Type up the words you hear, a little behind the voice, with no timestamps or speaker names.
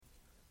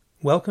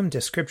Welcome to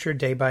Scripture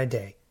Day by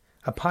Day,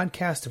 a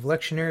podcast of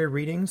lectionary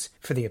readings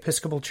for the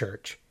Episcopal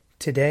Church.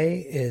 Today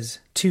is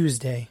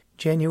Tuesday,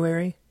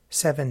 January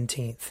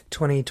 17th,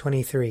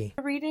 2023.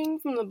 A reading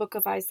from the book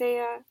of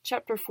Isaiah,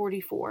 chapter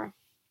 44.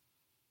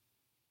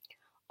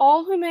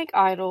 All who make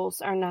idols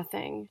are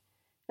nothing,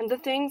 and the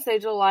things they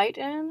delight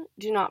in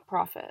do not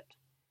profit.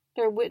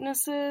 Their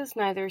witnesses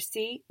neither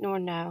see nor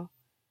know,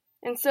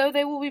 and so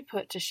they will be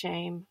put to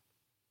shame.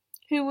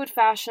 Who would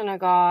fashion a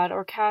god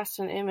or cast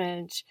an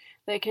image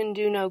that can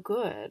do no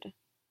good?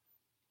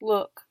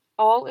 Look,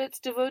 all its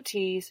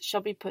devotees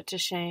shall be put to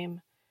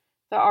shame.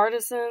 The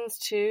artisans,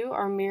 too,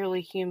 are merely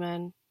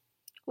human.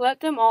 Let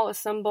them all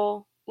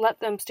assemble,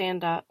 let them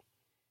stand up.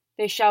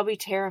 They shall be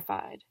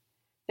terrified.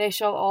 They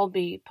shall all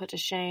be put to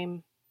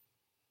shame.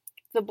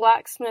 The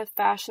blacksmith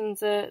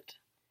fashions it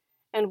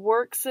and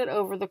works it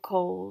over the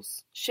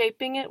coals,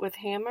 shaping it with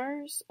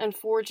hammers and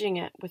forging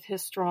it with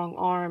his strong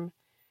arm.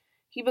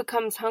 He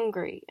becomes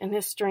hungry, and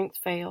his strength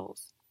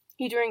fails.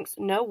 He drinks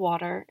no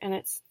water, and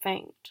it's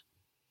faint.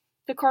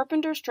 The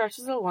carpenter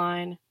stretches a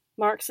line,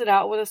 marks it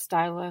out with a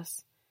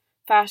stylus,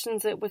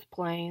 fashions it with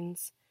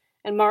planes,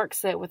 and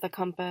marks it with a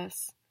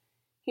compass.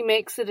 He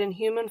makes it in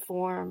human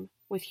form,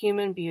 with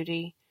human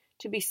beauty,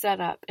 to be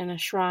set up in a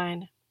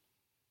shrine.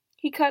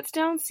 He cuts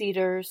down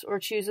cedars, or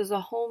chooses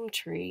a holm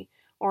tree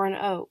or an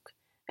oak,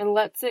 and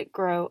lets it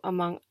grow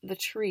among the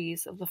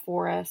trees of the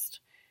forest.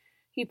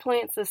 He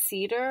plants a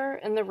cedar,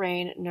 and the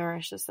rain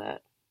nourishes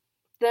it.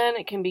 Then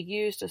it can be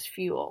used as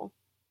fuel.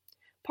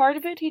 Part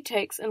of it he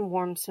takes and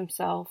warms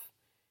himself.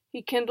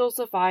 He kindles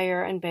a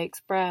fire and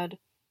bakes bread.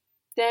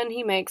 Then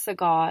he makes a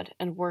god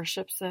and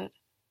worships it,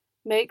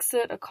 makes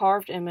it a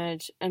carved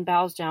image and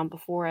bows down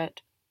before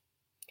it.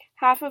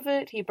 Half of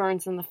it he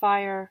burns in the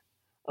fire.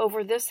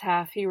 Over this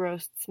half he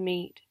roasts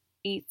meat,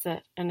 eats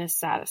it, and is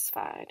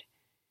satisfied.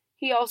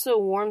 He also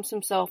warms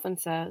himself and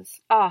says,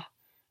 "Ah,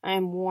 I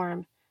am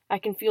warm. I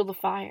can feel the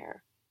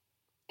fire."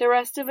 The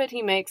rest of it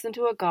he makes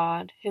into a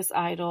god, his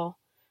idol,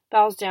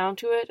 bows down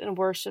to it and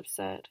worships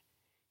it.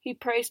 He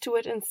prays to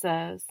it and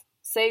says,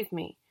 "Save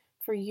me,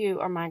 for you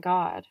are my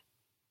God."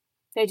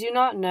 They do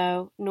not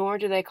know, nor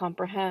do they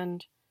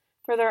comprehend,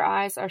 for their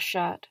eyes are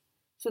shut,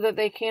 so that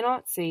they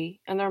cannot see,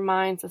 and their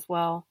minds as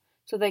well,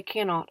 so they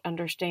cannot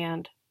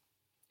understand.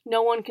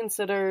 No one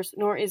considers,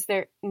 nor is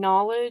there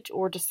knowledge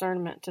or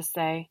discernment to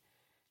say,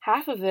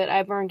 "Half of it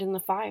I burned in the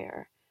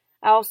fire.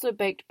 I also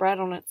baked bread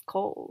on its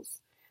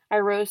coals. I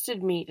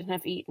roasted meat and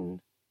have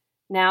eaten.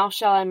 Now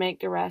shall I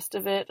make the rest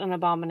of it an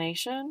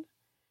abomination?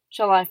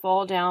 Shall I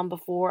fall down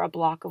before a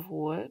block of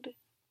wood?"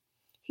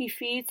 He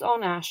feeds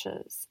on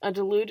ashes. A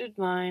deluded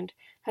mind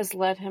has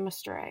led him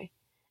astray,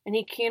 and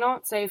he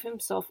cannot save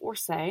himself or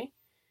say,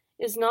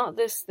 "Is not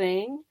this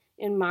thing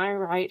in my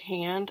right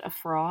hand a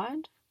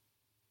fraud?"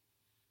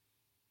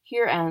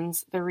 Here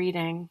ends the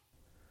reading.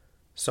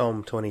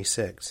 Psalm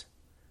 26.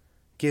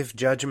 Give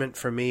judgment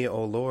for me,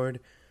 O Lord,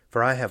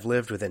 for I have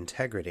lived with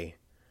integrity.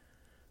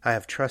 I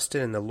have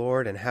trusted in the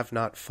Lord and have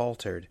not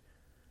faltered.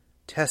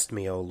 Test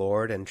me, O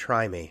Lord, and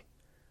try me.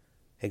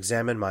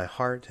 Examine my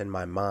heart and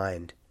my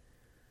mind.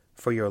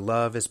 For your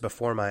love is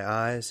before my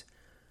eyes.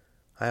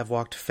 I have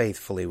walked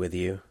faithfully with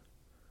you.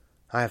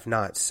 I have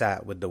not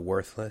sat with the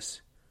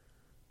worthless,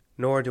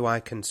 nor do I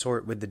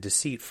consort with the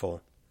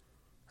deceitful.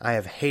 I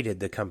have hated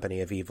the company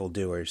of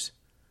evildoers.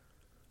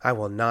 I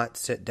will not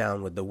sit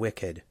down with the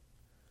wicked.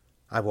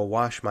 I will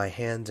wash my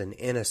hands in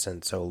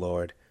innocence, O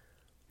Lord,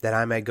 that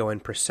I may go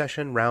in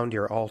procession round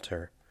your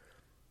altar,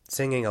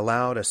 singing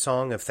aloud a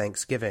song of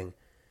thanksgiving,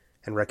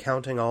 and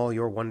recounting all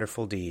your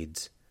wonderful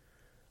deeds.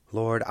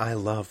 Lord, I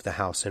love the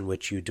house in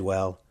which you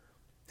dwell,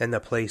 and the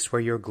place where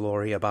your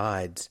glory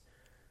abides.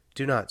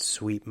 Do not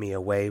sweep me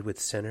away with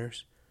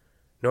sinners,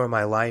 nor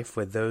my life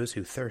with those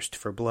who thirst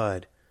for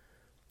blood,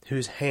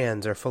 whose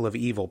hands are full of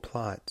evil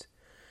plots,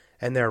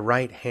 and their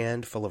right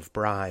hand full of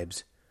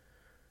bribes.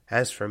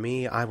 As for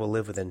me, I will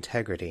live with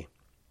integrity.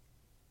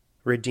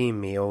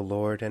 Redeem me, O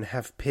Lord, and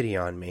have pity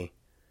on me.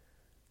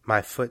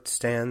 My foot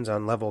stands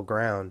on level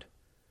ground.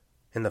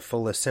 In the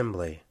full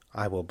assembly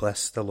I will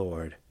bless the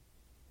Lord.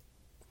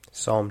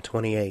 Psalm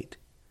 28.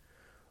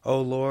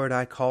 O Lord,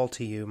 I call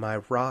to you, my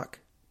rock.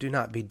 Do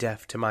not be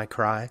deaf to my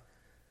cry,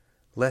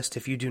 lest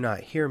if you do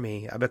not hear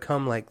me, I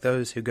become like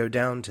those who go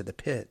down to the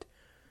pit.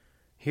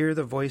 Hear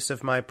the voice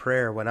of my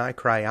prayer when I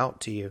cry out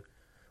to you,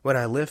 when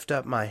I lift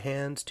up my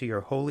hands to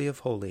your Holy of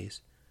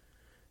Holies.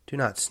 Do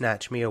not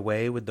snatch me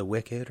away with the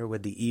wicked or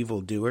with the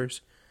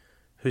evildoers,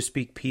 who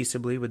speak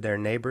peaceably with their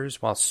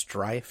neighbors while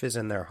strife is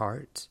in their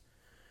hearts.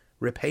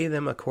 Repay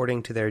them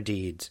according to their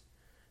deeds,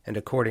 and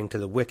according to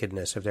the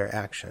wickedness of their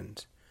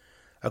actions.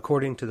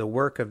 According to the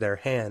work of their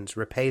hands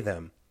repay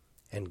them,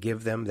 and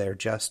give them their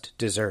just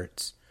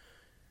deserts.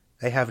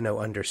 They have no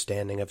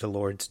understanding of the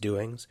Lord's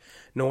doings,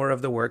 nor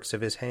of the works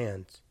of his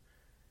hands.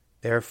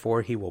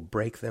 Therefore he will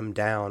break them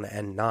down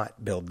and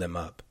not build them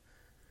up.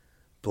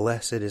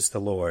 Blessed is the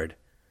Lord,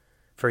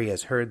 for he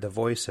has heard the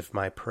voice of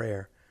my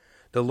prayer.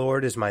 The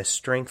Lord is my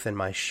strength and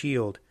my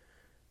shield.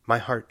 My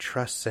heart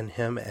trusts in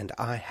him, and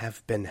I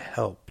have been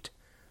helped.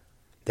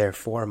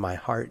 Therefore my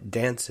heart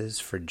dances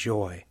for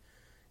joy,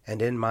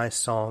 and in my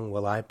song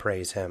will I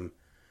praise him.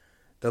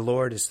 The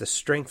Lord is the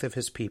strength of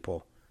his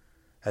people,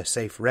 a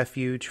safe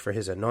refuge for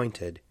his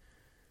anointed.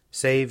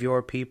 Save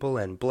your people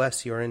and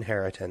bless your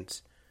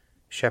inheritance.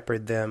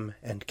 Shepherd them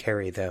and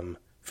carry them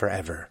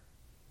forever.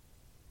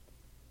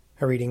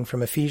 A reading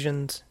from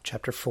Ephesians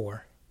chapter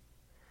 4.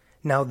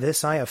 Now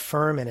this I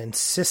affirm and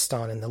insist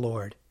on in the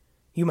Lord.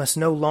 You must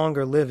no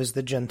longer live as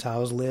the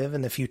Gentiles live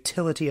in the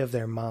futility of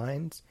their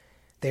minds.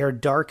 They are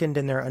darkened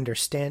in their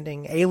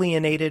understanding,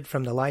 alienated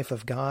from the life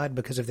of God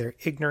because of their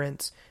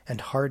ignorance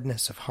and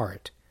hardness of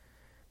heart.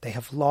 They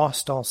have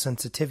lost all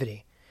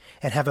sensitivity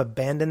and have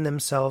abandoned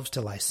themselves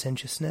to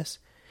licentiousness,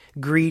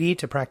 greedy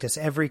to practice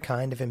every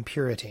kind of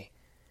impurity.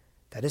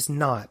 That is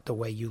not the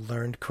way you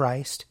learned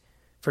Christ,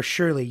 for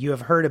surely you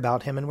have heard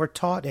about him and were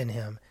taught in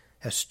him,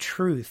 as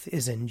truth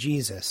is in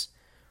Jesus.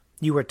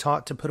 You were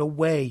taught to put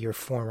away your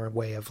former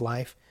way of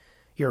life,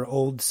 your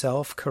old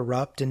self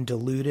corrupt and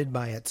deluded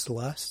by its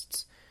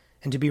lusts,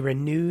 and to be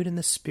renewed in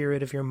the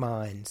spirit of your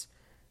minds,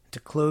 and to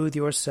clothe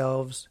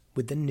yourselves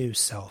with the new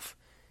self,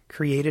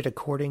 created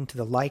according to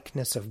the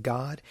likeness of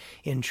God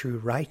in true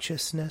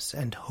righteousness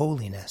and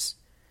holiness.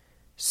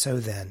 So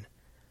then,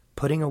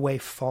 putting away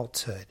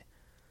falsehood,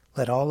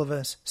 let all of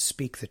us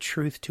speak the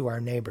truth to our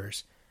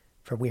neighbors,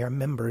 for we are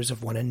members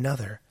of one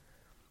another.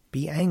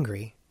 Be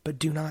angry, but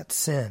do not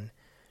sin.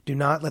 Do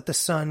not let the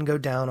sun go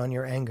down on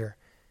your anger,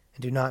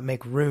 and do not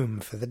make room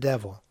for the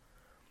devil.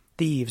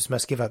 Thieves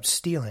must give up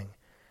stealing.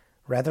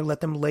 Rather let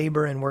them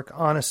labor and work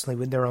honestly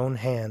with their own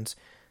hands,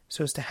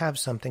 so as to have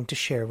something to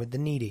share with the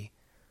needy.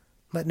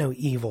 Let no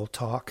evil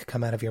talk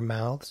come out of your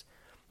mouths,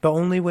 but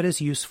only what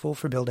is useful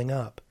for building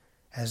up,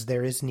 as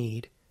there is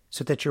need,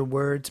 so that your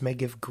words may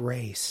give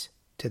grace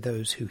to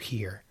those who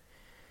hear.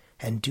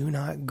 And do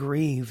not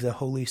grieve the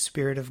Holy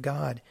Spirit of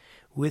God,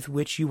 with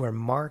which you are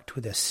marked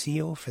with a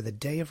seal for the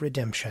day of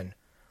redemption.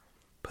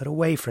 Put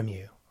away from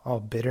you all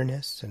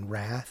bitterness and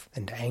wrath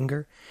and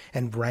anger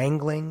and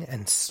wrangling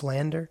and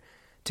slander,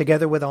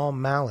 together with all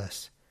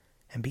malice,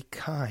 and be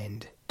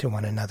kind to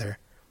one another,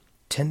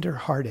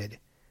 tender-hearted,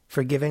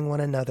 forgiving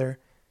one another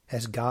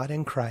as God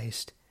in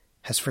Christ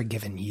has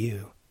forgiven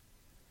you.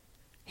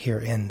 Here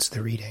ends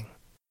the reading.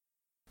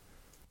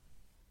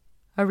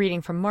 A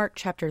reading from Mark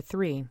chapter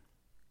 3.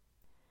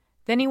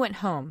 Then he went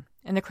home,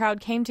 and the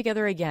crowd came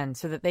together again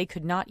so that they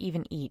could not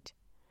even eat.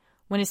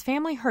 When his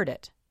family heard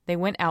it, they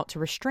went out to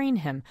restrain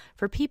him,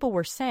 for people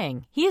were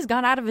saying, "He has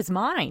gone out of his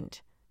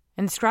mind."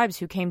 And the scribes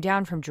who came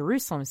down from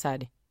Jerusalem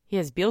said, "He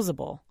has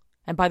Beelzebul,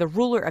 and by the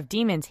ruler of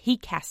demons he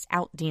casts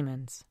out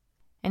demons."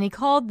 And he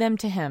called them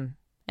to him,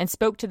 and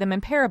spoke to them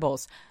in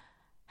parables.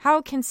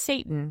 How can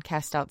Satan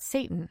cast out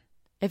Satan?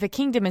 If a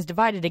kingdom is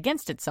divided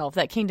against itself,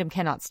 that kingdom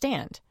cannot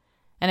stand.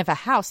 And if a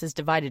house is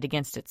divided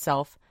against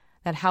itself,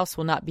 that house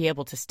will not be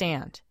able to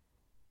stand.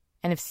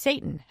 And if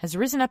Satan has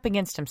risen up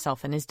against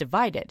himself and is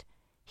divided,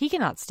 he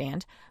cannot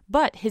stand,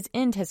 but his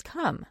end has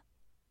come.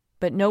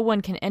 But no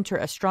one can enter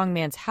a strong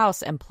man's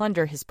house and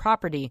plunder his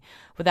property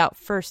without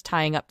first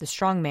tying up the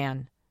strong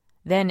man.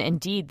 Then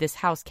indeed this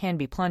house can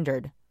be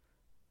plundered.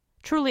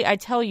 Truly I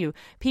tell you,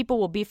 people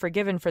will be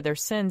forgiven for their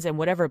sins and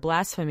whatever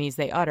blasphemies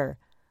they utter.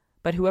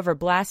 But whoever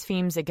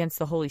blasphemes against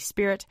the Holy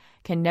Spirit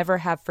can never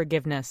have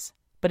forgiveness,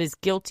 but is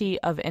guilty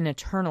of an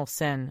eternal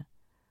sin.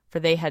 For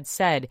they had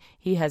said,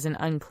 "He has an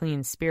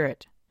unclean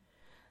spirit."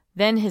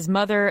 Then his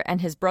mother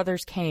and his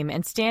brothers came,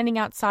 and standing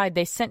outside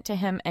they sent to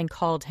him and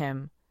called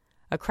him.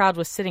 A crowd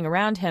was sitting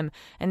around him,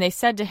 and they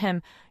said to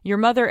him, "Your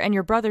mother and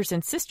your brothers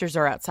and sisters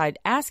are outside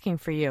asking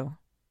for you."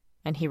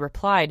 And he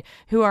replied,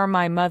 "Who are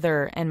my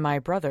mother and my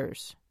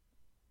brothers?"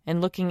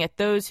 And looking at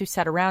those who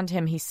sat around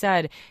him, he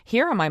said,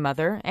 "Here are my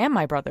mother and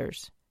my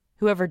brothers.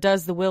 Whoever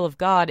does the will of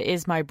God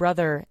is my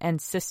brother and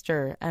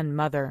sister and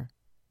mother."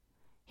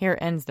 Here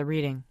ends the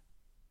reading.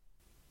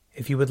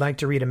 If you would like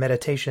to read a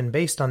meditation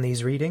based on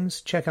these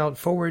readings, check out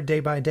Forward Day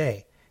by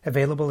Day,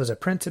 available as a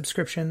print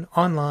subscription,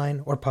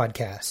 online, or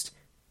podcast.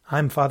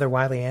 I'm Father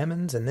Wiley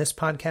Ammons, and this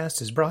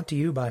podcast is brought to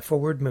you by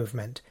Forward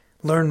Movement.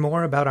 Learn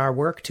more about our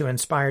work to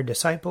inspire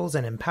disciples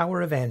and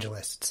empower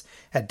evangelists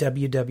at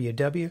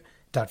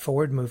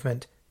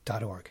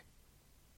www.forwardmovement.org.